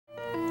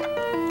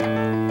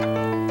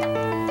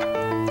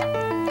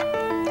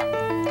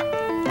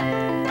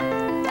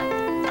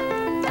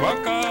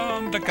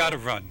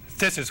Gotta Run.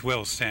 This is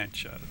Will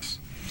Sanchez.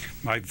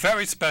 My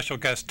very special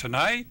guest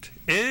tonight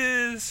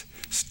is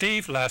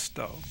Steve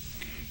Lastoe.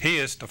 He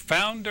is the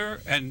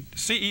founder and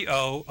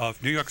CEO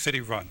of New York City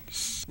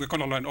Runs. We're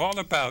going to learn all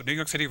about New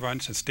York City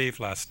Runs and Steve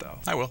Lastoe.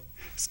 I will.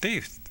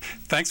 Steve,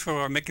 thanks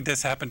for making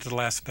this happen to the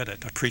last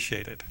minute. I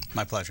appreciate it.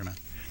 My pleasure, man.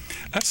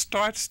 Let's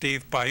start,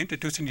 Steve, by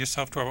introducing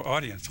yourself to our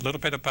audience. A little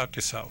bit about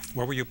yourself.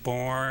 Where were you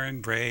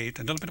born, raised,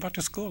 and a little bit about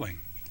your schooling.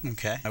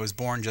 Okay. I was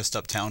born just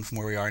uptown from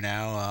where we are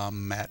now,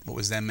 at what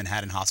was then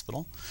Manhattan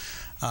Hospital.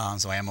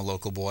 So I am a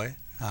local boy.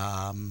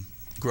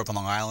 Grew up on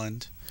Long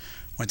Island,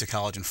 went to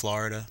college in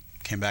Florida,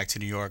 came back to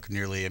New York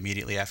nearly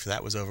immediately after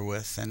that was over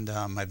with, and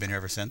I've been here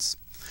ever since.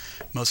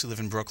 Mostly live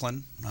in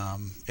Brooklyn.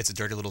 It's a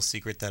dirty little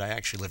secret that I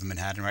actually live in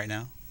Manhattan right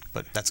now,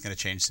 but that's going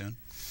to change soon.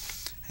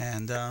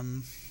 And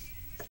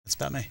that's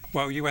about me.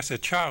 Well, you as a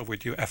child, were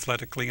you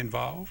athletically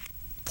involved?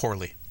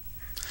 Poorly.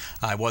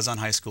 I was on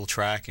high school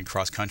track and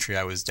cross country.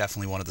 I was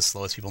definitely one of the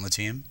slowest people on the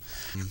team.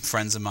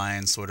 Friends of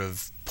mine sort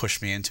of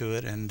pushed me into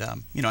it, and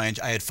you know, I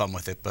had fun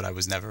with it, but I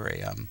was never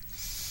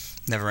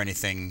never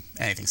anything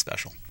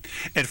special.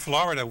 In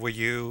Florida,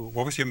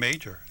 what was your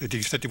major? Did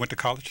you said you went to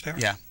college there?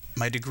 Yeah.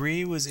 My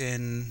degree was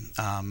in,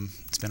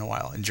 it's been a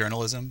while, in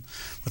journalism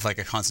with like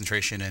a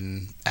concentration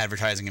in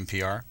advertising and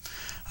PR.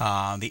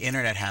 The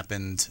internet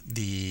happened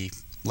the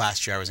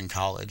last year I was in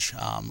college,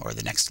 or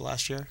the next to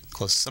last year,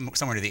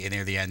 somewhere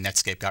near the end,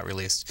 Netscape got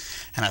released,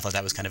 and I thought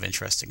that was kind of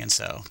interesting, and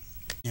so,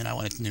 you know, I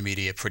went into new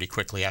media pretty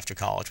quickly after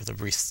college with a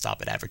brief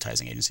stop at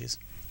advertising agencies.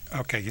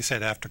 Okay, you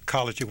said after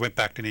college you went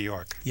back to New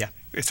York. Yeah.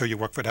 So you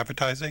worked with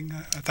advertising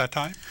at that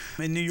time?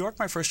 In New York,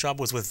 my first job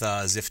was with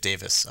Ziff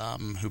Davis,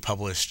 who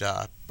published,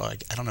 I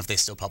don't know if they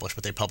still publish,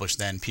 but they published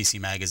then PC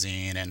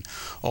Magazine and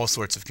all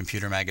sorts of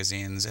computer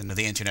magazines, and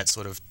the internet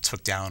sort of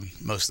took down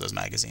most of those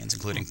magazines,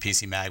 including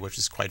PC Mag, which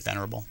is quite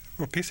venerable.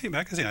 Well, PC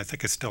Magazine, I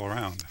think, is still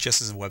around.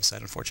 Just as a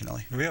website,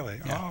 unfortunately. Really?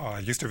 Yeah. Oh, I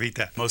used to read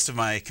that. Most of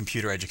my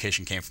computer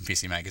education came from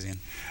PC Magazine.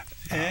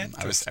 I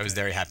was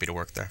very happy to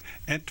work there.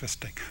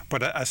 Interesting.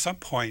 But at some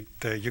point,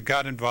 you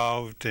got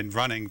involved in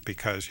running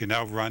because you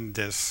now run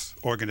this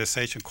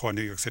organization called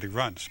New York City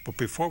Runs. But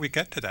before we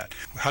get to that,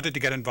 how did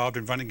you get involved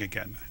in running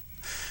again?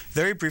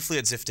 Very briefly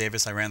at Ziff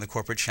Davis, I ran the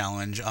corporate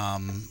challenge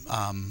on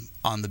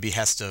the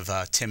behest of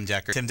Tim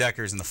Decker. Tim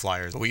Decker's in the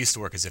Flyers. We used to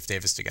work at Ziff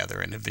Davis together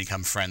and have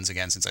become friends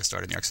again since I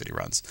started New York City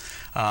Runs.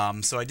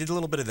 So I did a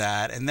little bit of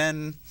that, and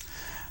then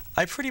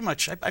I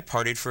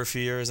partied for a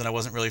few years, and I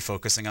wasn't really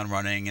focusing on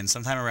running. And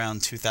sometime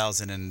around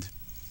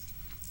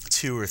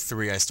 2002 or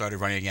 3, I started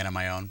running again on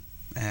my own,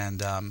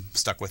 and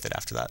stuck with it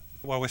after that.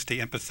 What was the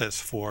impetus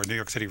for New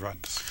York City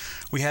Runs?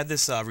 We had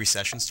this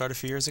recession start a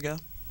few years ago.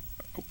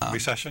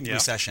 Recession, yeah.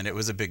 Recession. It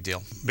was a big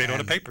deal. Made a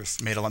lot of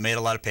papers. Made a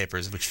lot of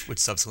papers, which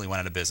subsequently went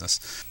out of business.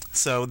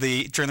 So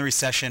during the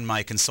recession,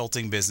 my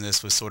consulting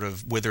business was sort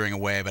of withering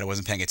away, but I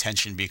wasn't paying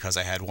attention because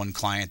I had one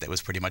client that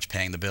was pretty much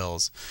paying the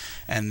bills.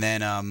 And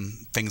then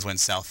things went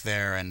south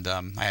there, and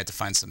I had to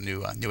find some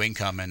new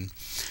income. And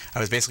I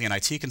was basically an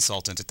IT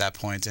consultant at that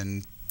point,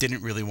 and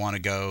didn't really want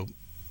to go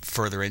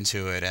further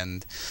into it.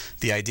 And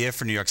the idea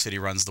for New York City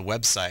Runs, the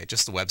website,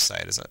 just the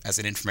website as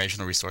an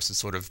informational resource, has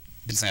sort of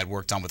been something I'd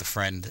worked on with a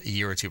friend a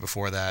year or two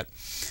before that.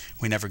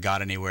 We never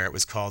got anywhere. It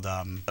was called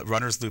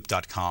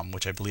runnersloop.com,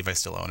 which I believe I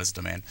still own as a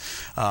domain.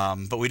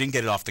 But we didn't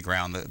get it off the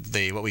ground.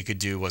 What we could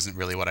do wasn't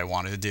really what I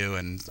wanted to do,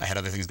 and I had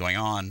other things going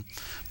on.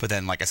 But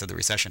then, like I said, the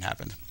recession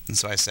happened. And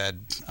so I said,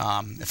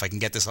 if I can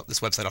get this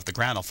website off the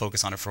ground, I'll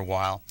focus on it for a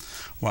while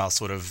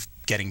sort of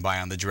getting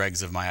by on the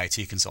dregs of my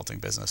IT consulting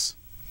business.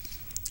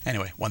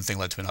 Anyway, one thing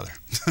led to another.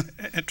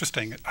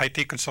 Interesting.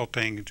 IT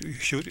consulting,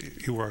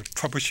 you were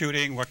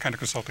troubleshooting. What kind of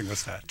consulting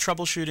was that?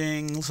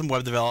 Troubleshooting, some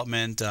web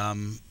development,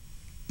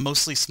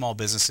 mostly small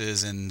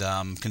businesses and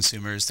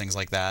consumers, things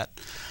like that.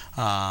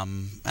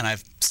 And I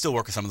still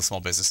work with some of the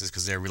small businesses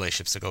because they're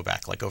relationships that go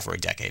back like over a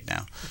decade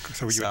now.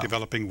 So you were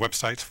developing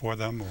websites for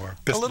them, or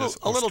business?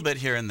 A little bit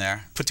here and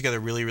there. Put together a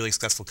really, really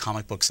successful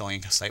comic book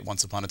selling site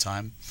once upon a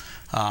time.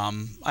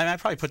 I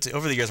probably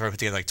over the years I put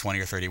together like 20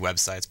 or 30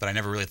 websites, but I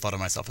never really thought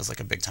of myself as like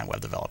a big time web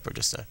developer.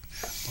 Just a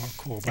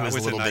cool. It was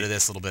a little bit of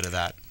this, a little bit of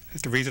that.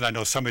 The reason I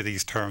know some of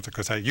these terms is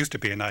because I used to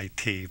be in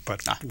IT,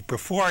 but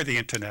before the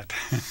internet.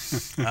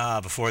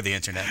 Before the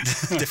internet.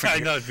 I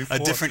know, before a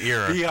different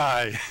era.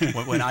 BI.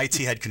 when IT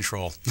had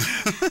control.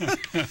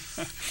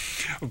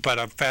 But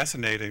I'm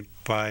fascinated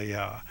by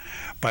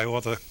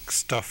all the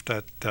stuff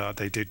that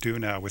they do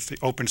now with the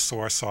open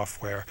source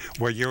software.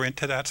 Were you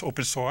into that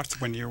open source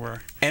when you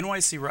were?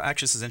 NYC,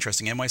 actually this is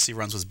interesting, NYC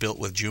Runs was built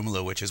with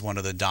Joomla, which is one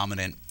of the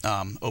dominant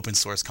open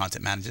source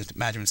content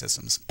management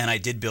systems. And I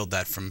did build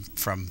that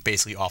from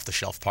basically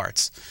off-the-shelf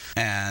parts.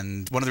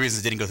 And one of the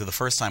reasons it didn't go through the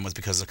first time was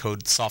because the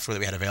code software that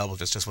we had available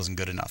just wasn't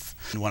good enough.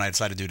 And when I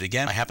decided to do it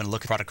again, I happened to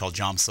look at a product called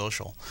Jom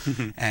Social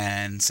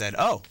and said,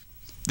 oh,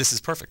 this is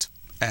perfect.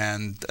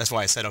 And that's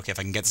why I said, okay, if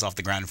I can get this off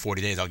the ground in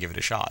 40 days, I'll give it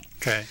a shot.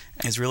 Okay.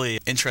 And it's really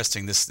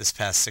interesting this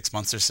past 6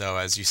 months or so,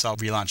 as you saw,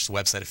 relaunched the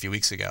website a few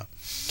weeks ago.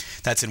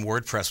 That's in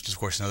WordPress, which is, of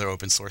course, another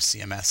open source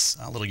CMS,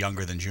 a little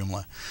younger than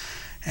Joomla.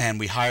 And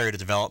we hired a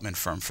development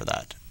firm for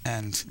that.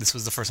 And this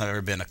was the first time I've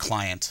ever been a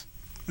client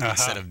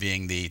instead of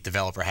being the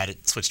developer. I had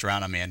it switched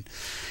around on me, and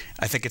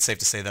I think it's safe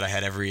to say that I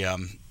had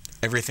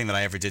everything that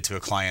I ever did to a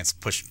client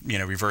pushed,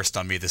 reversed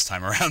on me this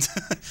time around.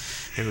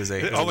 It was a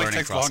It learning always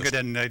takes process.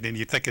 longer than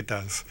you think it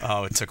does.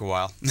 Oh, it took a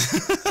while.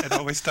 It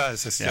always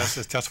does. It's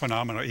just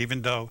phenomenal.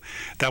 Even though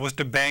that was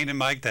the bane in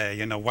my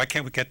day, why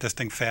can't we get this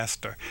thing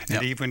faster?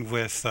 And even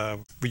with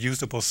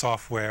reusable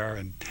software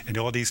and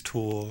all these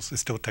tools, it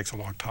still takes a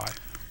long time.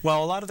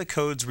 Well, a lot of the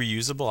code's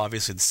reusable.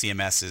 Obviously, the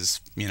CMS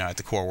is, at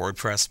the core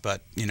WordPress,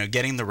 but,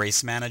 getting the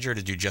race manager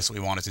to do just what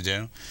we want it to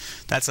do,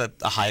 that's a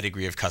high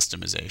degree of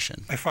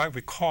customization. If I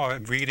recall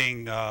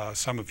reading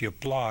some of your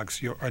blogs,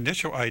 your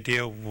initial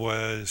idea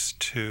was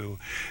to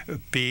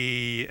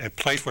be a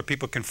place where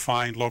people can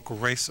find local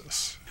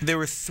races. There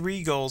were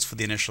 3 goals for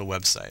the initial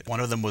website.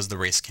 One of them was the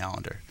race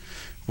calendar,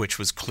 which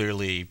was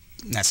clearly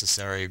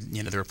necessary.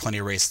 There were plenty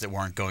of races that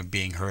weren't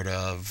being heard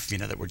of,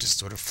 that were just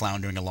sort of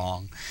floundering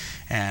along,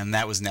 and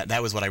that was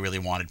what I really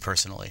wanted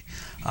personally.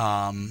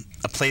 A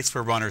place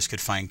where runners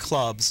could find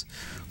clubs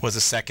was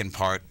a second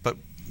part, but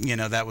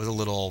that was a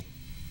little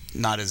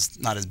not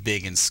as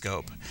big in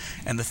scope.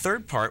 And the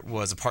third part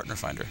was a partner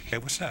finder. Okay,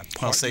 what's that?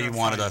 Well, say you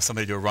wanted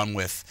somebody to do a run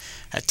with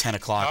at 10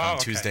 o'clock on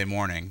Tuesday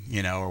morning,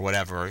 or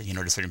whatever, at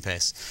a certain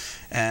pace.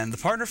 And the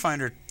partner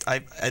finder,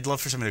 I'd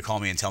love for somebody to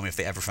call me and tell me if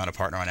they ever found a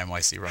partner on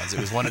NYC runs. It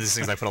was one of these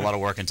things I put a lot of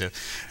work into,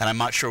 and I'm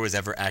not sure it was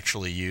ever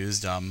actually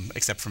used,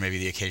 except for maybe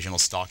the occasional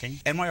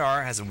stalking.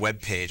 NYR has a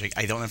web page.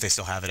 I don't know if they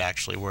still have it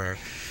actually, where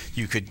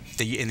you could,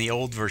 in the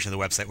old version of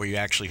the website, where you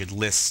actually could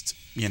list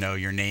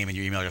your name and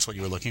your email address, what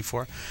you were looking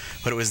for,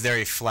 but it was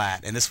very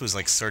flat, and this was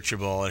like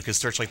searchable. It could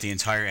search like the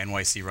entire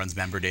NYC Runs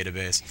member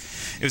database.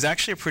 It was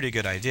actually a pretty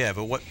good idea,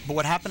 but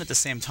what happened at the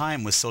same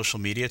time was social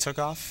media took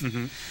off,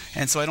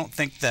 and so I don't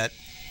think that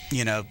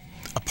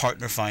a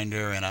partner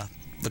finder and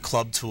the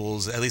club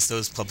tools, at least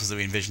those clubs that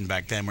we envisioned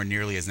back then, were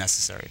nearly as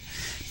necessary,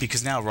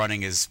 because now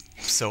running is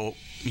so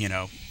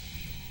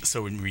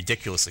so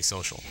ridiculously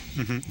social.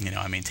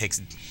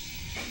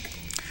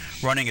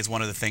 Running is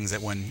one of the things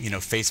that when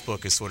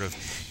Facebook is sort of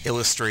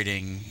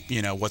illustrating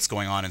what's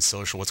going on in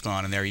social, what's going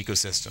on in their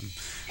ecosystem,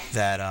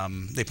 that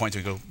they point to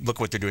and go, look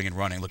what they're doing in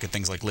running. Look at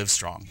things like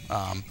Livestrong.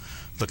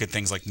 Look at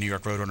things like New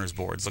York Roadrunners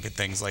boards. Look at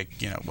things like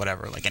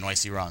whatever, like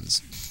NYC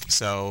Runs.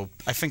 So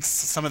I think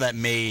some of that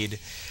made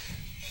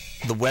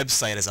the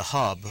website as a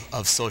hub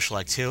of social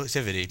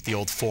activity, the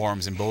old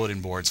forums and bulletin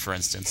boards, for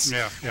instance,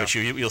 which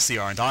you'll see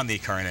aren't on the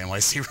current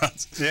NYC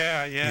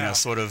Runs.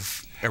 Sort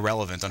of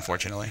irrelevant,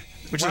 unfortunately.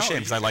 Which is a shame,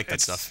 because I like that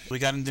stuff. We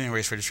got into doing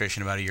race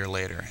registration about a year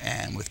later,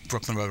 and with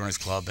Brooklyn Roadrunners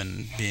Club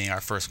and being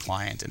our first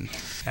client, and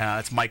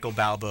it's Michael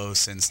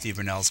Balbos and Steve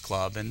Burnell's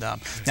club, and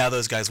now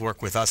those guys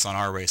work with us on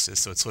our races,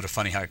 so it's sort of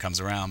funny how it comes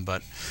around.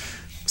 But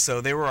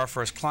so they were our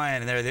first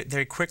client, and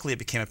very quickly it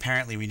became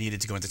apparently we needed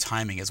to go into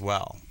timing as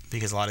well,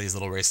 because a lot of these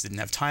little races didn't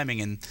have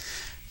timing, and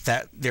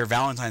that their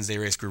Valentine's Day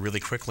race grew really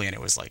quickly, and it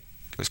was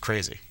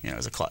crazy. It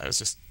was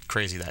just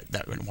crazy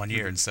that in 1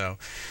 year, and so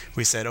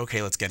we said,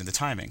 okay, let's get into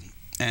timing.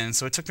 And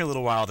so it took me a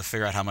little while to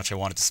figure out how much I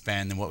wanted to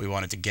spend and what we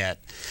wanted to get.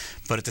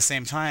 But at the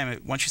same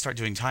time, once you start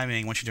doing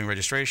timing, once you're doing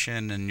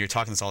registration, and you're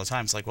talking this all the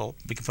time, it's like, well,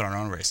 we can put on our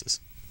own races.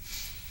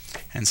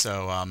 And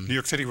so New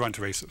York City runs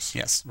races.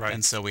 Yes. Right.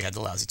 And so we had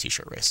the lousy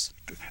T-shirt race.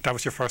 That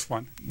was your first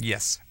one?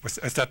 Yes.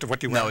 Is that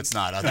what you wore? No, it's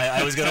not.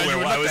 I was going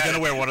to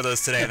wear one of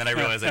those today, and then I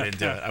realized I didn't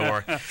do it. I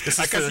wore. I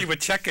guess you were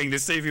checking to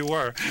see if you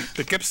were.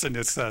 The Gibson,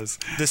 it says.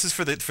 This is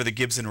for the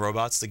Gibson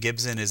robots. The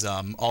Gibson is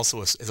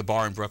also is a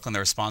bar in Brooklyn.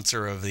 They're a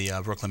sponsor of the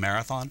Brooklyn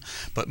Marathon.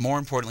 But more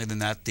importantly than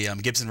that, the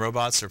Gibson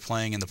robots are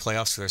playing in the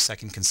playoffs for their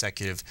second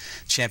consecutive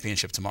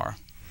championship tomorrow.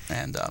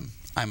 And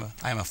I'm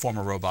a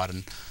former robot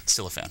and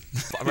still a fan.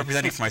 I'm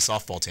representing for my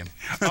softball team.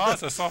 Oh,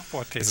 it's a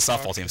softball team. It's a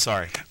softball team,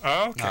 sorry.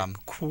 Okay,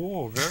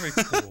 cool, very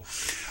cool.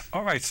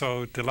 All right,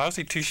 so the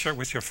lousy T-shirt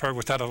was your first.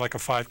 Was that like a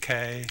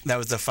 5K? That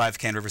was the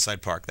 5K in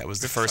Riverside Park. That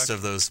was the first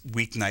of those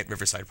weeknight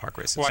Riverside Park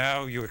races. Well,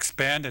 now you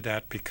expanded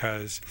that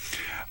because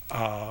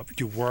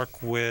you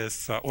work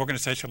with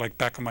organizations like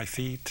Back on My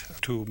Feet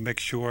to make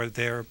sure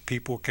their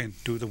people can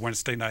do the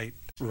Wednesday night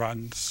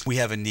runs. We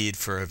have a need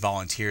for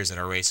volunteers at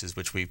our races,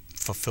 which we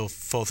fulfill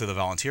through the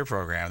volunteer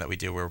program that we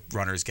do, where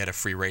runners get a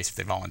free race if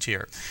they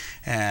volunteer.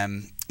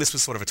 And this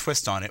was sort of a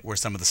twist on it, where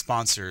some of the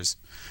sponsors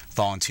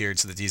volunteered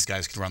so that these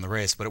guys could run the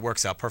race, but it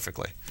works out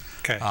perfectly.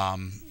 Okay.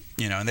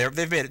 And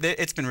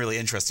it's been really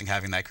interesting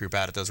having that group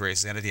out at those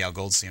races, and at the Al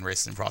Goldstein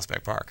races in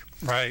Prospect Park.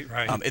 Right.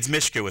 It's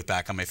Mishka with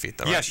Back on My Feet,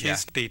 though, right? Yes,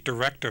 she's the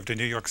director of the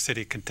New York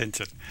City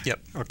contingent. Yep.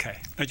 Okay.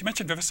 Now, you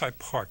mentioned Riverside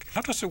Park.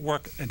 How does it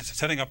work in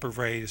setting up a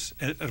race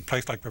at a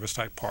place like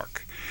Riverside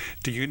Park?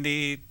 Do you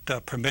need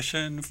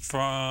permission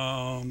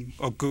from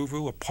a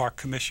guru, a park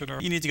commissioner?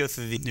 You need to go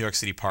through the New York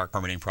City Park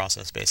permitting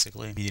process,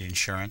 basically. You need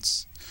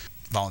insurance.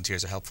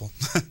 Volunteers are helpful.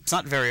 It's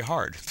not very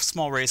hard. For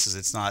small races,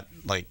 it's not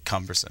like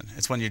cumbersome.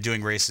 It's when you're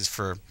doing races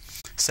for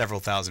several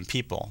thousand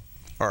people,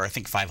 or I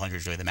think 500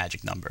 is really the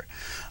magic number.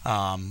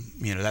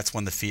 That's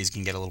when the fees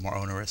can get a little more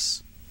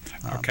onerous.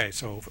 Okay,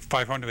 so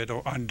 500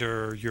 or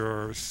under,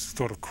 you're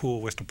sort of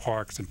cool with the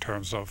parks in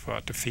terms of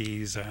the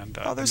fees and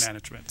the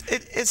management.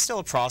 It's still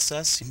a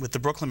process. With the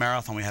Brooklyn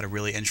Marathon, we had a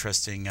really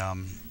interesting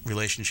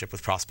relationship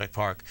with Prospect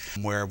Park,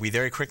 where we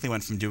very quickly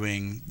went from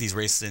doing these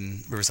races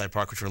in Riverside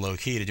Park, which were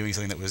low-key, to doing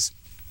something that was,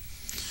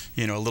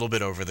 a little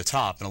bit over the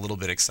top and a little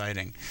bit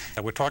exciting.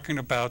 We're talking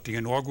about the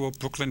inaugural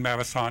Brooklyn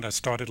Marathon that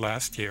started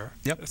last year.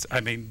 Yep. I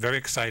mean, very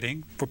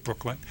exciting for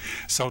Brooklyn.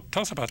 So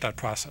tell us about that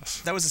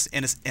process. That was,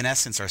 in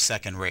essence, our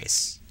second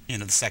race.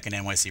 The second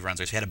NYC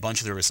Runs race. We had a bunch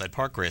of the Riverside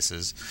Park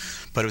races,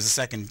 but it was the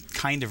second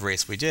kind of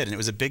race we did, and it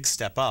was a big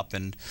step up.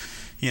 And,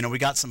 we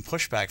got some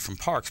pushback from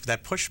parks, but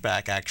that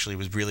pushback actually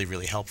was really,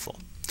 really helpful.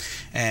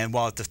 And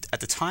while at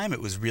the time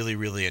it was really,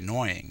 really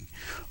annoying,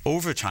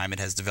 over time it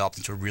has developed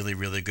into a really,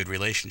 really good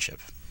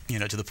relationship.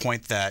 To the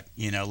point that,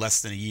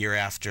 less than a year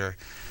after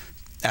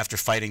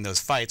fighting those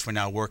fights, we're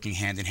now working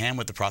hand in hand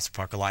with the Prospect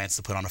Park Alliance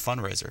to put on a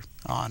fundraiser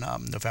on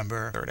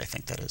November 3rd, I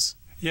think that is.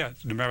 Yeah,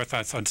 the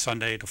marathon's on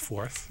Sunday the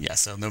 4th. Yeah,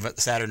 so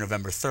Saturday,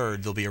 November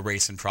 3rd, there'll be a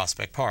race in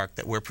Prospect Park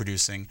that we're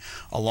producing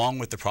along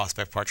with the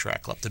Prospect Park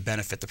Track Club to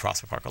benefit the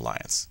Prospect Park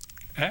Alliance.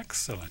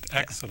 Excellent,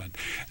 excellent.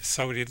 Yeah.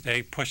 So did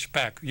they push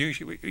back?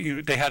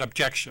 They had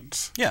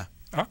objections. Yeah.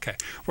 Okay.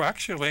 Well,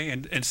 actually,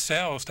 in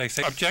sales, they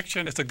say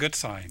objection is a good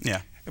sign.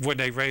 Yeah. When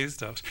they raised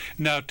those.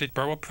 Now, did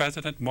Borough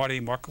President Marty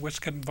Markowitz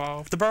get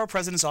involved? The Borough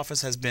President's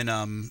office has been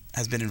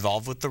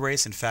involved with the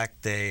race. In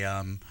fact, they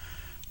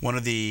one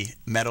of the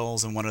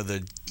medals and one of the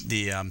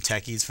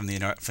techies from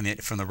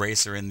the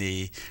race are in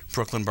the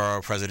Brooklyn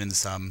Borough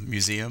President's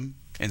museum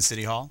in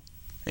City Hall,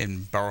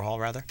 in Borough Hall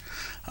rather.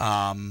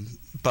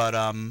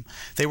 But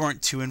they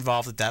weren't too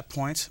involved at that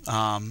point.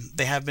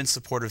 They have been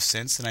supportive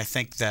since, and I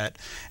think that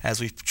as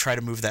we try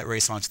to move that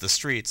race onto the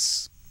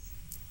streets,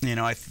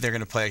 they're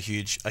going to play a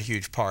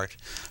huge part.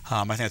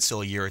 I think it's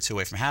still a year or two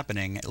away from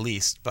happening, at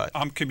least. But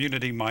I'm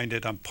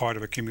community-minded. I'm part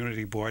of a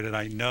community board, and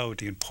I know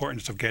the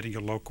importance of getting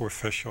your local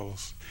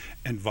officials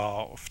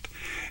involved.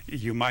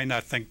 You might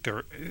not think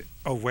they're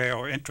aware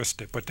or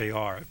interested, but they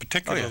are.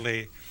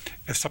 Particularly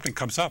if something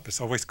comes up, it's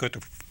always good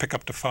to pick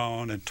up the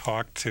phone and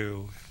talk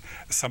to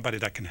somebody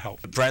that can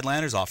help. Brad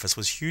Lander's office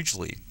was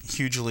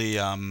hugely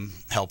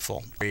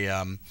helpful. Very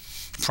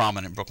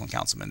prominent Brooklyn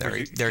councilman.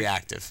 Very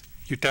active.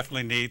 You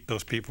definitely need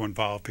those people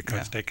involved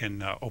because they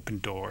can open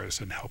doors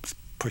and help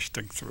push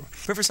things through.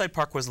 Riverside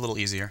Park was a little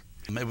easier.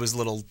 It was a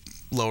little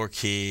lower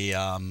key,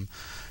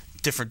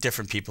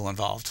 different people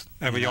involved.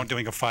 And we're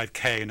doing a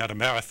 5K, not a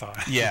marathon.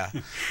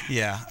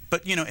 Yeah.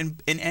 But in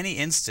any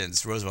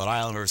instance, Roosevelt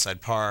Island, Riverside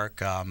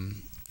Park,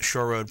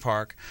 Shore Road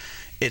Park,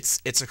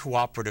 it's a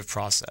cooperative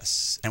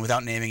process. And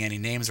without naming any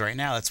names right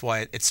now, that's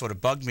why it sort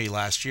of bugged me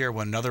last year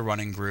when another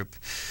running group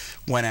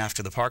went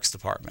after the Parks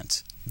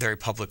Department very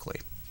publicly.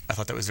 I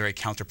thought that was very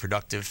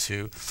counterproductive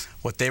to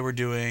what they were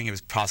doing. It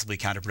was possibly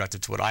counterproductive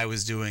to what I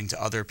was doing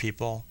to other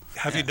people.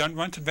 Have you done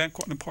runs in Van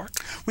Cortlandt Park?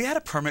 We had a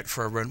permit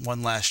for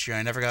one last year.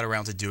 I never got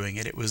around to doing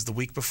it. It was the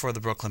week before the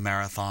Brooklyn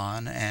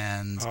Marathon,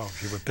 and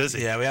you were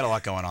busy. Yeah, we had a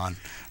lot going on.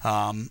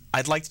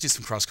 I'd like to do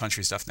some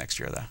cross-country stuff next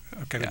year,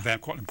 though. Okay, Van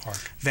Cortlandt Park.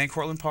 Van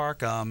Cortlandt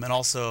Park, and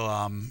also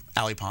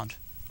Alley Pond.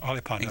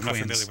 Alley Pond. I'm not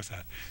familiar with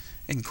that.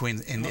 In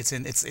Queens, and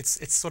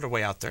it's sort of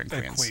way out there in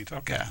Queens. Queens,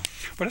 okay. Yeah.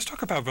 But let's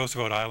talk about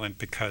Roosevelt Island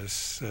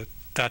because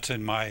that's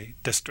in my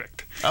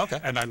district. Okay.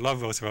 And I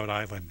love Roosevelt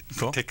Island,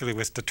 particularly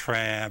with the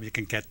tram. You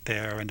can get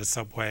there and the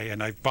subway.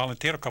 And I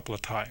volunteered a couple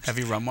of times. Have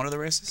you run one of the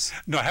races?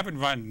 No, I haven't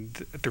run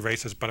the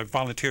races, but I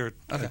volunteered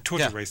two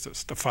of the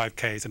races, the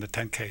 5Ks and the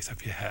 10Ks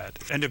have you had.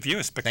 And the view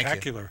is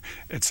spectacular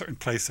in certain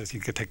places. You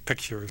can take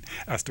pictures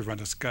as the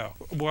runners go.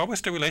 What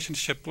was the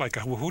relationship like?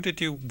 Who did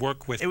you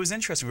work with? It was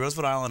interesting.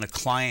 Roosevelt Island, a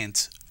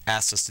client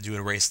asked us to do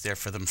a race there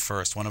for them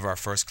first. One of our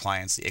first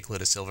clients, the Icla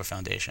de Silva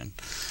Foundation,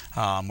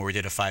 where we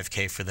did a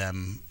 5K for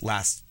them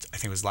I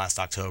think it was last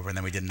October, and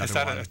then we did another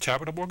one. Is that a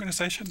charitable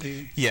organization?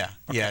 Yeah.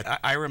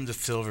 Iram de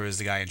Silva is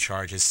the guy in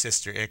charge. His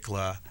sister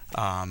Icla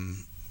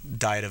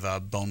died of a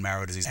bone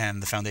marrow disease,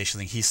 and the foundation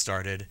thing he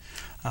started,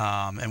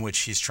 in which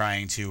he's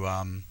trying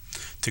to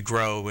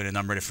grow in a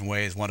number of different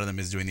ways. One of them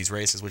is doing these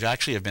races, which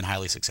actually have been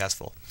highly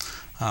successful.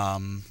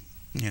 And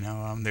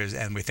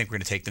we think we're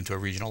going to take them to a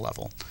regional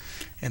level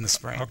in the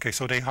spring. Okay,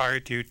 so they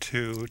hired you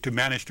to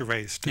manage the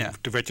race,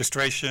 the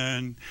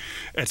registration,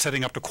 and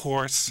setting up the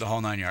course, the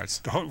whole 9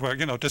 yards.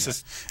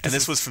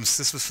 This was from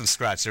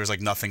scratch. There was like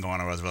nothing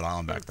going on Roosevelt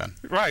Island back then.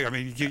 Right. I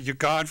mean, you've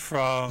gone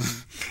from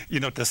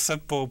the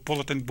simple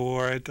bulletin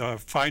board,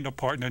 find a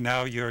partner.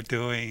 Now you're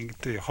doing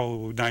the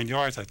whole 9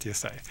 yards, as you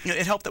say.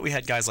 It helped that we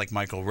had guys like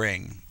Michael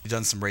Ring, who'd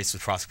done some races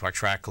with Prospect Park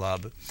Track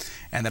Club,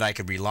 and that I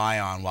could rely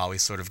on while we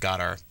sort of got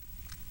our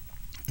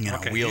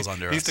wheels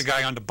under us. He's the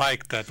guy on the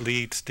bike that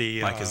leads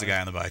the... Mike is the guy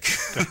on the bike.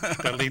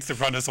 that leads the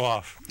runners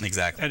off.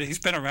 Exactly. And he's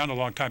been around a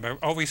long time. I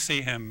always see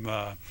him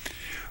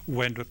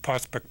when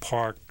Prospect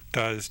Park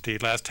does the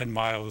last 10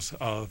 miles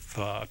of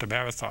the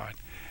marathon.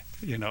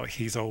 you know,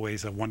 he's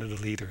always one of the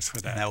leaders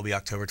for that. And that will be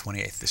October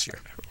 28th this year.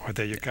 Well,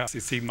 there you go. You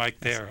see Mike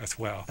there as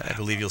well. I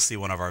believe you'll see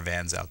one of our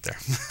vans out there.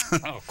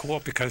 Oh, cool,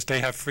 because they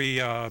have free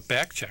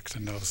bag checks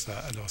in those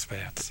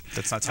vans.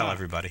 Let's not tell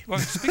everybody. Well,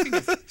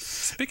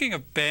 speaking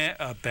of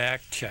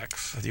bag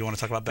checks, do you want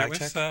to talk about bag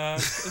checks? There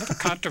was a little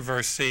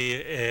controversy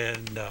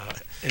in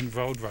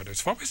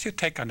Roadrunners. What was your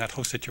take on that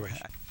whole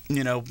situation?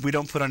 You know, we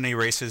don't put on any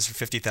races for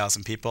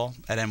 50,000 people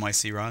at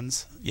NYC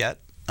Runs yet.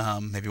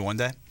 Maybe one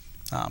day.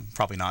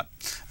 Probably not.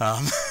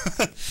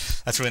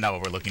 That's really not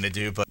what we're looking to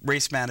do. But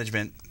race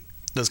management,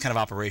 those kind of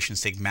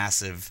operations take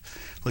massive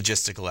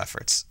logistical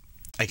efforts.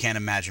 I can't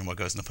imagine what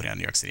goes into putting on a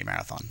New York City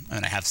Marathon. I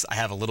mean, I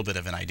have a little bit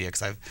of an idea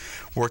because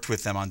I've worked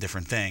with them on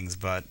different things,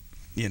 but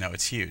you know,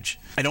 it's huge.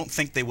 I don't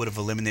think they would have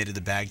eliminated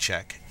the bag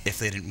check if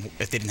they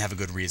didn't have a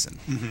good reason.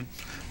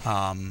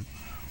 Mm-hmm.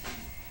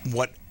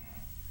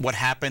 What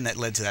happened that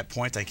led to that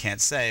point, I can't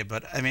say.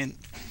 But I mean,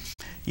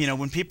 you know,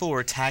 when people were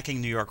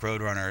attacking New York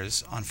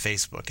Roadrunners on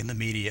Facebook in the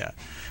media,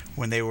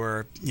 when they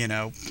were, you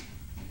know,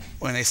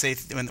 when they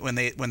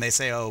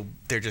say, oh,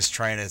 they're just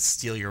trying to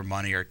steal your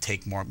money or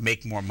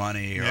make more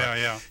money,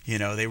 or you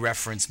know, they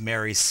reference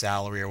Mary's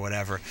salary or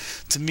whatever.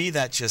 To me,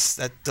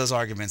 those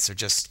arguments are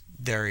just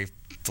very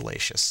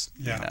fallacious.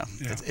 You know,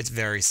 it's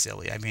very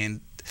silly. I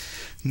mean,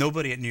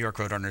 nobody at New York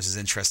Roadrunners is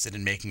interested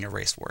in making a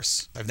race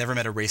worse. I've never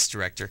met a race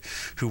director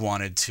who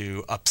wanted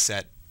to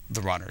upset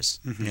the runners.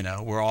 Mm-hmm. You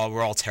know, we're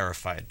all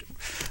terrified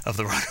of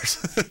the runners.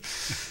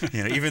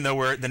 You know, even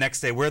though the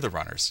next day we're the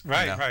runners.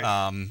 Right, you know?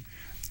 right.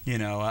 You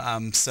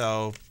know,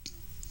 so,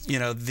 you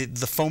know,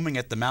 the foaming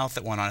at the mouth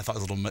that went on, I thought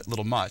was a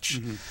little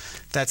much. Mm-hmm.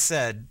 That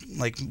said,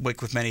 like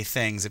with many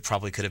things, it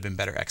probably could have been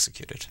better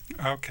executed.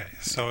 Okay,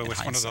 so it was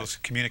one of those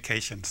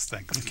communications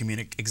things.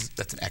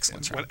 That's an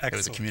excellent term. It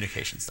was a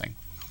communications thing.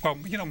 Well,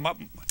 you know,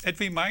 it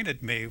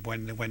reminded me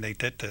when they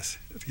did this,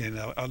 you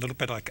know, a little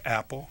bit like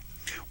Apple.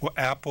 Well,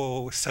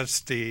 Apple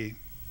sets their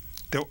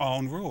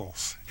own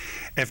rules.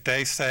 If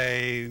they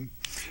say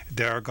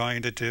they're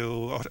going to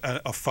do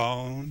a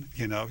phone,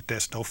 you know,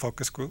 there's no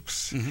focus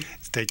groups. Mm-hmm.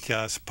 They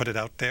just put it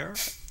out there,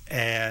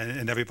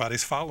 and everybody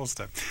follows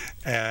them.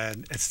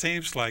 And it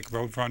seems like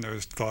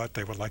Roadrunners thought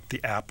they were like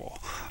the Apple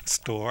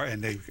store,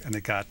 and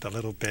they got a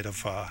little bit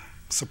of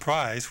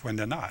surprise when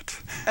they're not.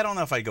 I don't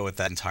know if I go with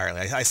that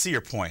entirely. I see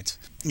your point.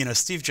 You know,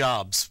 Steve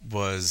Jobs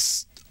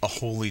was a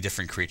wholly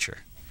different creature.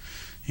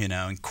 You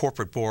know, and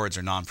corporate boards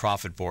or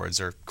nonprofit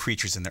boards are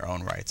creatures in their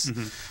own rights.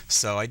 Mm-hmm.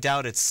 So I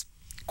doubt it's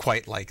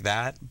quite like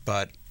that.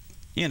 But,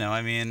 you know,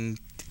 I mean,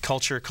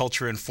 culture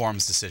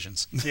informs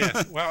decisions.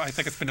 Yes. Well, I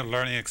think it's been a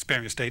learning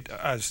experience.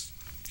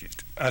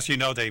 As you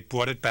know, they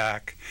brought it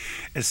back.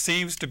 It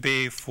seems to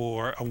be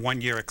for a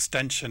one-year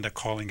extension, they're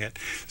calling it.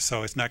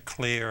 So it's not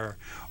clear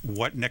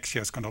what next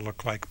year is going to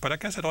look like. But I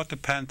guess it all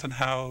depends on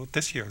how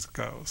this year's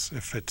goes.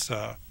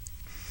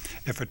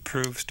 If it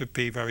proves to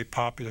be very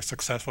popular,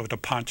 successful, if the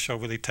poncho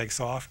really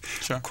takes off.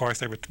 Sure. Of course,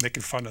 they were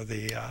making fun of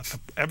the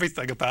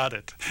everything about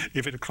it,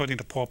 even including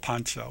the poor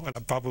poncho.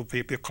 It'll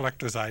probably be a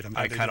collector's item.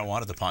 I kind of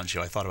wanted the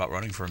poncho. I thought about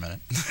running for a minute.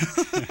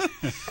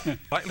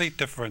 Slightly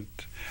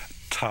different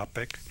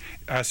topic.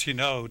 As you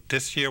know,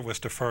 this year was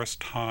the first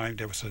time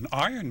there was an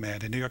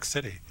Ironman in New York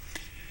City.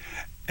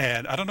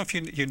 And I don't know if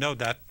you know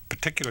that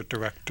particular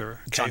director.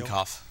 John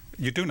Koff.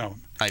 You do know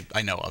him?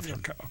 I know of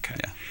him. Okay.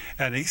 Yeah.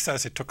 And he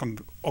says it took him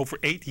over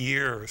 8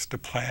 years to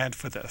plan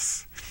for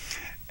this.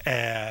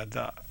 And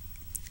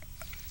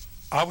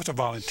I was a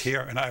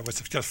volunteer, and I was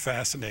just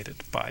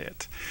fascinated by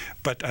it.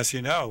 But as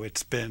you know,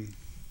 it's been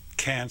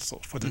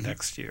canceled for the mm-hmm.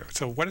 next year.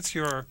 So what is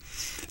your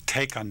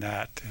take on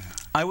that?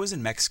 I was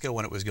in Mexico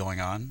when it was going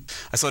on.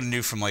 I sort of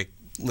knew from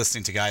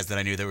listening to guys that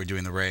I knew that were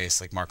doing the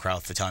race, like Mark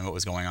Krauth, to telling me what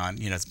was going on,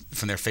 you know,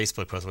 from their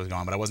Facebook post what was going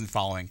on, but I wasn't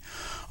following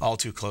all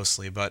too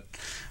closely. But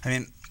I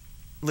mean,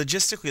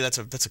 logistically,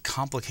 that's a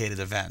complicated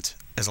event.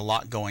 There's a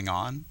lot going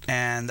on,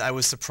 and I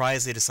was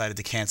surprised they decided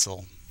to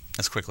cancel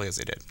as quickly as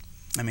they did.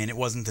 I mean, it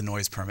wasn't the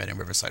noise permit in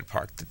Riverside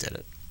Park that did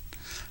it.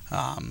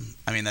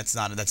 I mean, that's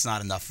not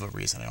enough of a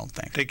reason, I don't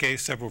think. They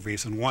gave several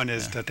reasons. One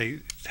is that they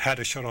had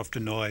to shut off the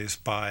noise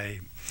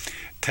by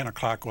 10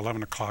 o'clock or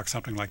 11 o'clock,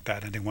 something like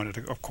that, and they wanted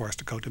to, of course,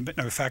 to go to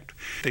midnight. In fact,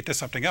 they did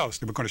something else.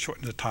 They were going to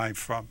shorten the time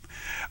from,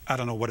 I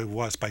don't know what it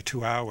was, by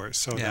 2 hours,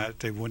 so that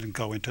they wouldn't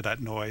go into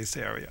that noise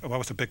area. Well, it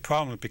was a big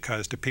problem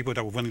because the people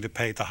that were willing to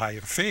pay the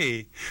higher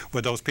fee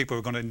were those people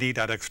who were going to need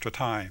that extra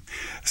time.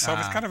 So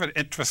it's kind of an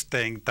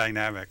interesting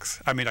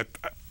dynamics. I mean,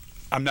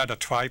 I'm not a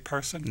tri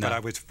person, but I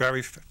was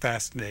very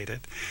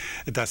fascinated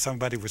that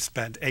somebody would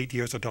spend 8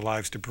 years of their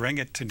lives to bring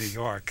it to New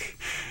York.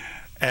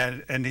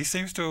 And he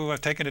seems to have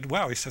taken it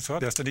well. He says,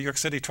 well, there's the New York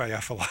City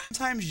Triathlon.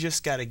 Sometimes you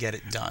just got to get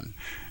it done.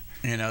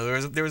 You know,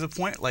 there was a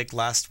point like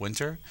last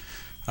winter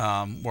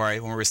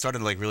when we started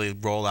to like really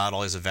roll out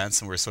all these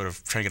events, and we were sort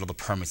of trying to get all the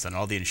permits and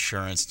all the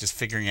insurance, just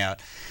figuring out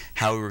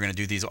how we were going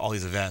to do all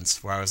these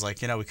events, where I was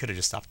like, we could have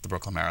just stopped the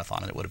Brooklyn Marathon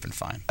and it would have been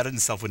fine. That in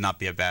itself would not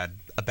be a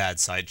bad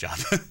side job.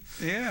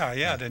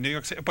 Yeah, the New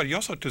York City, but you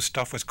also do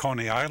stuff with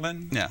Coney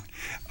Island. Yeah.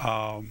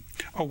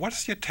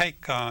 What's your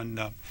take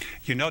on,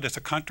 there's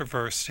a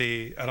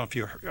controversy, I don't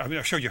know if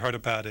I'm sure you heard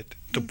about it.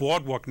 The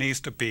boardwalk needs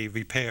to be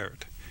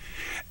repaired.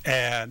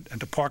 And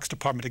the Parks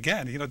Department,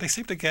 again, they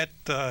seem to get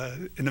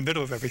in the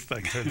middle of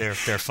everything. They're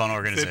a fun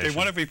organization. They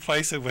want to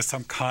replace it with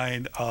some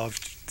kind of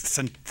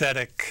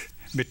synthetic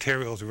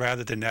materials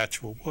rather than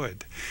natural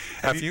wood.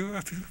 Have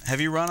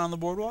you run on the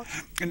boardwalk?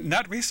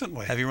 Not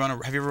recently. Have you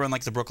ever run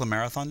like the Brooklyn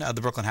Marathon, the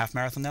Brooklyn Half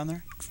Marathon down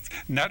there?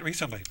 Not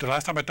recently. The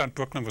last time I'd done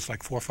Brooklyn was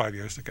like 4 or 5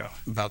 years ago.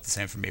 About the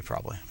same for me,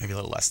 probably, maybe a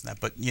little less than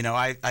that. But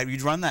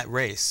you'd run that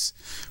race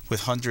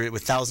with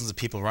thousands of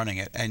people running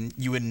it, and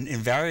you would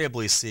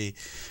invariably see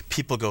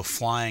people go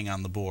flying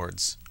on the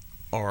boards.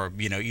 Or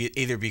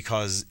either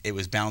because it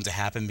was bound to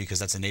happen because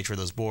that's the nature of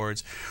those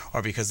boards,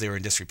 or because they were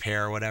in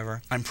disrepair or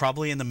whatever. I'm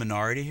probably in the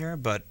minority here,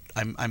 but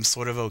I'm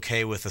sort of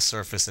okay with a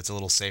surface that's a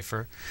little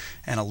safer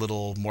and a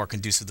little more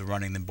conducive to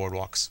running than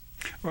boardwalks.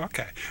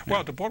 Okay.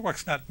 Well, the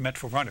boardwalk's not meant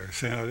for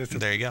runners.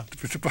 There you go.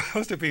 It's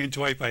supposed to be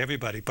enjoyed by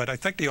everybody, but I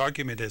think the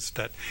argument is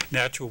that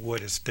natural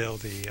wood is still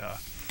the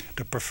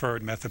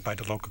preferred method by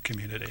the local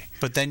community.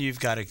 But then you've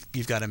got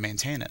to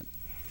maintain it,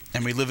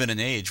 and we live in an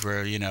age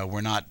where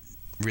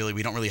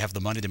we don't really have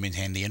the money to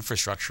maintain the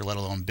infrastructure, let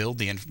alone build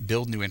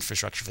new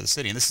infrastructure for the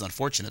city. And this is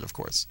unfortunate, of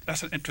course.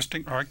 That's an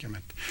interesting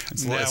argument.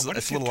 It's a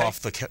little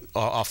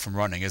off from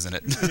running, isn't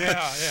it?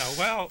 Yeah.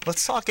 Well,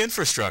 let's talk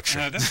infrastructure.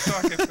 Let's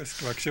talk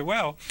infrastructure.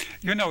 Well,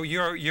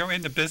 you're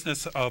in the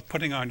business of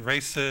putting on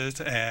races,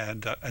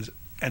 and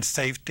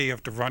safety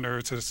of the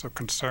runners is a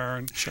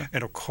concern. Sure.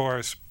 And of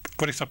course,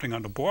 putting something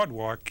on the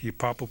boardwalk, you're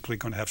probably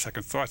going to have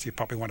second thoughts. You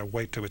probably want to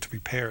wait till it's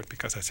repaired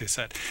because, as you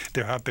said,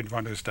 there have been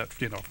runners that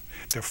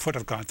their foot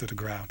have gone through the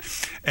ground.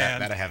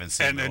 And that I haven't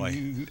seen.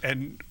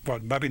 And well,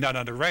 maybe not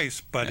on the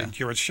race, but in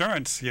your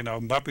insurance,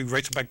 maybe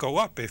rates might go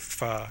up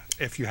if a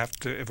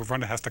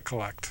runner has to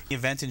collect. The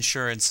event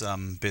insurance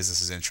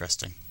business is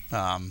interesting.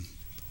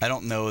 I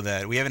don't know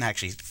that we haven't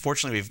actually.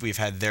 Fortunately, we've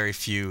had very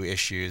few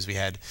issues. We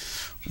had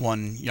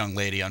one young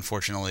lady,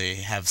 unfortunately,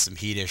 have some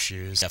heat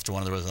issues after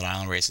one of the Rhode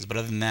Island races. But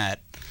other than that,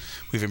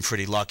 we've been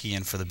pretty lucky.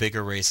 And for the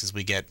bigger races,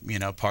 we get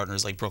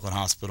partners like Brooklyn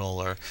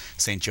Hospital or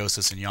St.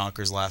 Joseph's and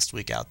Yonkers last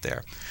week out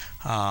there.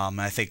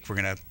 And I think we're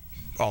gonna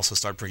also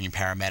start bringing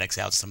paramedics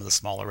out to some of the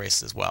smaller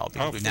races as well.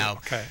 Because we've now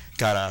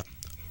got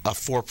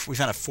we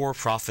found a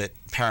for-profit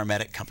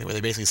paramedic company where they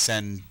basically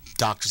send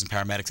doctors and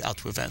paramedics out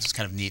to events. It's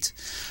kind of neat.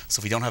 So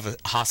if we don't have a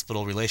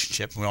hospital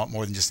relationship, we want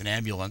more than just an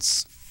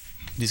ambulance,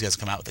 these guys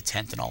come out with a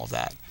tent and all of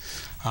that.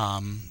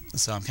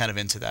 So I'm kind of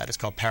into that. It's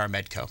called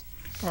Paramedco.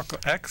 Oh,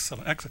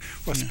 excellent.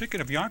 Well, speaking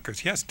of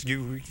Yonkers, yes,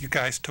 you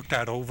guys took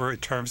that over in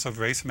terms of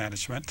race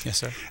management. Yes,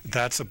 sir.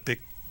 That's a big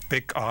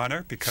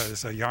honor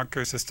because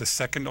Yonkers is the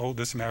second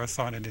oldest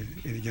marathon in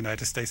the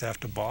United States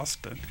after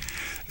Boston.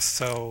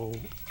 So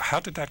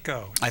how did that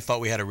go? I thought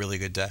we had a really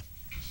good day.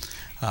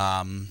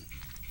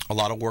 A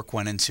lot of work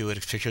went into it,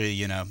 particularly,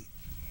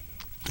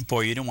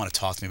 boy, you didn't want to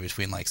talk to me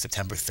between like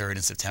September 3rd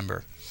and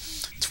September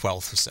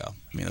 12th or so.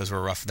 I mean, those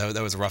were rough.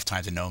 That was a rough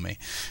time to know me,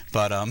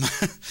 but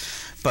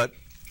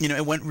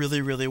it went really,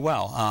 really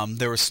well.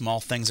 There were small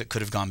things that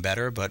could have gone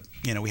better, but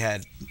we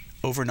had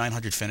over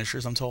 900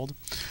 finishers, I'm told,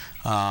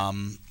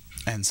 and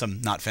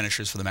some not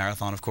finishers for the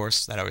marathon, of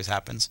course. That always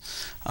happens.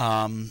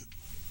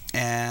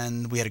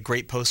 And we had a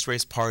great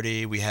post-race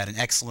party. We had an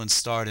excellent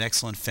start, an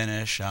excellent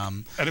finish.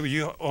 And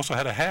you also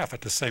had a half at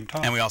the same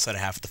time. And we also had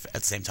a half at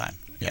the same time.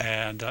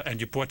 Yeah.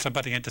 And you brought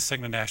somebody in to sing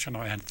the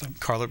national anthem.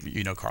 Carla,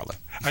 you know Carla.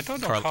 I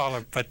don't know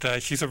Carla,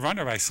 but she's a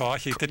runner. I saw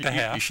she did the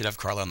half. You should have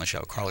Carla on the show.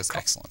 Carla's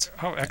excellent.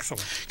 Oh,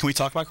 excellent. Can we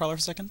talk about Carla for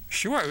a second?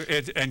 Sure.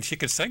 And she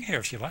could sing here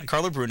if she likes.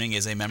 Carla Bruning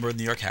is a member of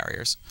the New York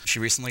Harriers. She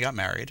recently got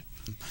married,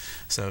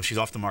 so she's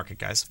off the market,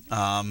 guys.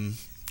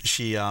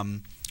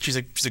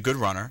 She's a good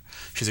runner.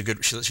 She's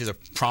a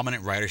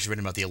prominent writer. She's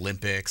written about the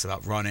Olympics,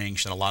 about running.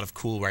 She's done a lot of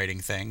cool writing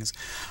things,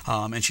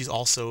 and she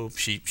also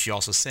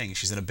sings.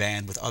 She's in a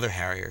band with other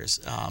Harriers,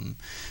 and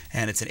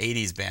it's an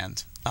 '80s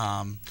band.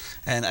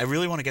 And I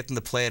really want to get them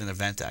to play at an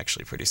event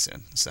actually pretty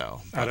soon.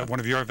 So at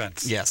one of your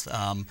events. Yes.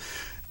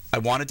 I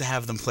wanted to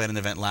have them play at an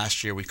event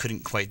last year. We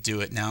couldn't quite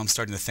do it. Now I'm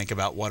starting to think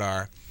about what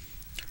our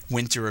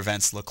winter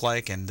events look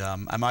like, and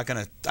I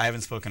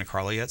haven't spoken to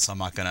Carla yet, so I'm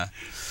not gonna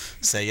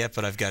say yet,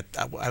 but I wish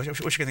I could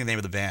think of the name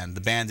of the band.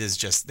 The band is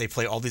just, they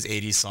play all these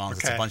 80s songs.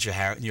 Okay. It's a bunch of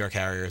New York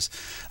Harriers.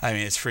 I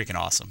mean, it's freaking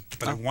awesome.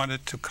 But I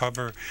wanted to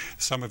cover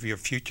some of your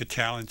future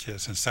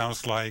challenges, and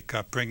sounds like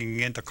bringing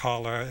in the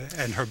Carla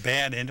and her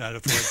band in at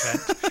an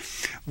event.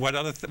 What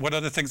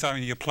other things are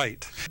on your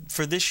plate?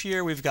 For this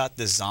year, we've got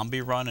this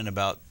zombie run in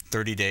about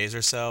 30 days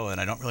or so,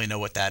 and I don't really know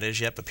what that is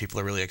yet, but people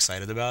are really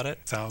excited about it.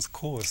 Sounds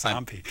cool, a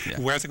zombie. Yeah.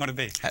 Where's it going to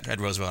be? At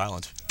Roosevelt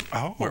Island.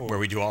 Oh. Where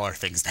we do all our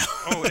things now.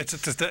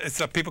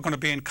 It's people going to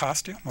be in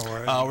costume?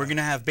 Or we're going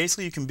to have,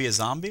 basically you can be a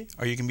zombie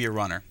or you can be a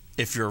runner.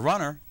 If you're a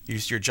runner,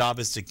 your job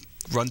is to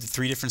run to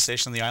 3 different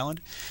stations on the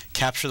island,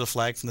 capture the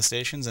flag from the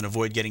stations, and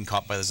avoid getting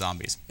caught by the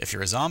zombies. If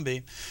you're a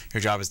zombie,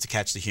 your job is to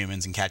catch the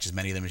humans and catch as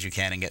many of them as you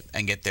can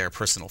and get their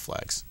personal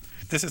flags.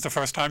 This is the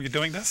first time you're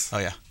doing this? Oh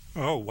yeah.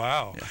 Oh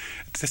wow. Yeah.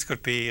 This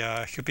could be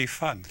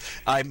fun.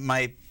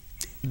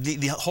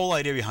 The whole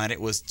idea behind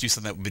it was to do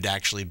something that would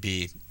actually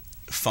be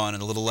fun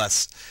and a little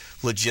less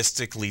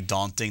logistically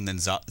daunting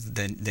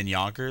than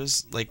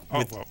Yonkers. Like,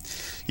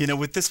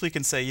 with this we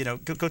can say,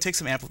 go take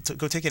an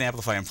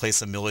amplifier and play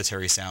some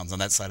military sounds on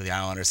that side of the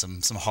island, or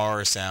some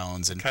horror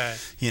sounds, and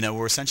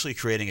we're essentially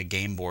creating a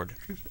game board.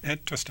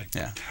 Interesting.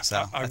 Yeah.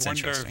 So I that's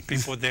wonder interesting. if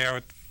people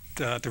there.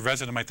 The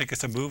resident might think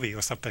it's a movie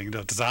or something.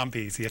 The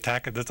zombies, the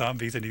attack of the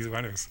zombies and these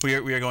runners. We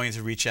are going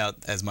to reach out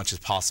as much as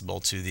possible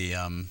to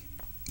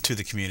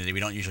the community. We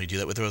don't usually do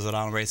that with the Rhode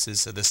Island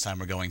races, so this time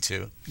we're going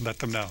to let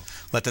them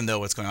know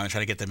what's going on and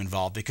try to get them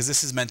involved, because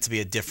this is meant to be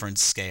a different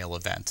scale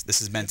event.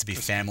 This is meant to be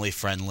family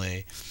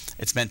friendly.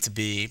 It's meant to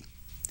be,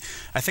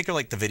 I think, of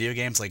like the video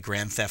games like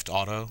Grand Theft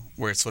Auto,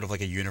 where it's sort of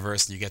like a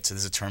universe, and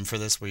there's a term for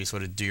this, where you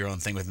sort of do your own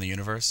thing within the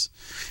universe,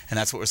 and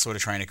that's what we're sort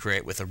of trying to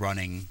create with a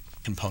running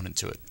component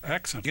to it.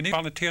 Excellent. You need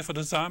volunteers for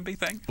the zombie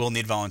thing? We'll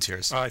need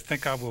volunteers. I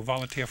think I will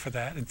volunteer for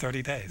that in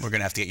 30 days. We're going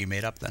to have to get you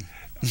made up then.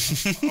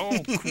 Oh,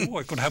 cool.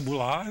 You're going to have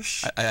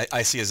moulage?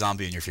 I see a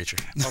zombie in your future.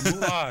 A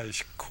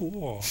moulage.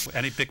 Cool.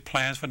 Any big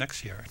plans for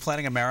next year?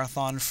 Planning a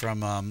marathon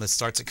that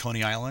starts at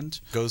Coney Island,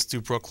 goes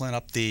through Brooklyn,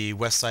 up the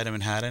west side of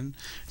Manhattan,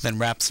 then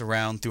wraps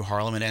around through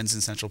Harlem and ends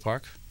in Central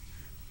Park.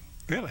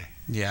 Really?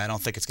 Yeah, I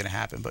don't think it's going to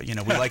happen, but we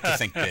like to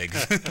think big.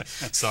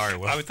 Sorry,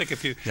 Will. I would think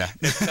if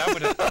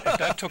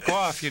that took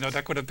off,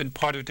 that could have been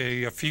part of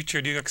the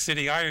future New York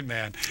City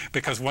Ironman,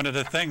 because one of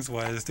the things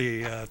was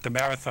the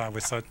marathon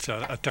was such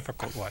a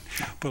difficult one.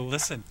 But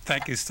listen,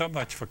 thank you so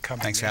much for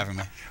coming. Thanks for having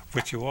me.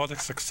 Wish you all the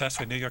success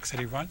with New York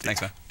City Run.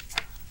 Thanks, man.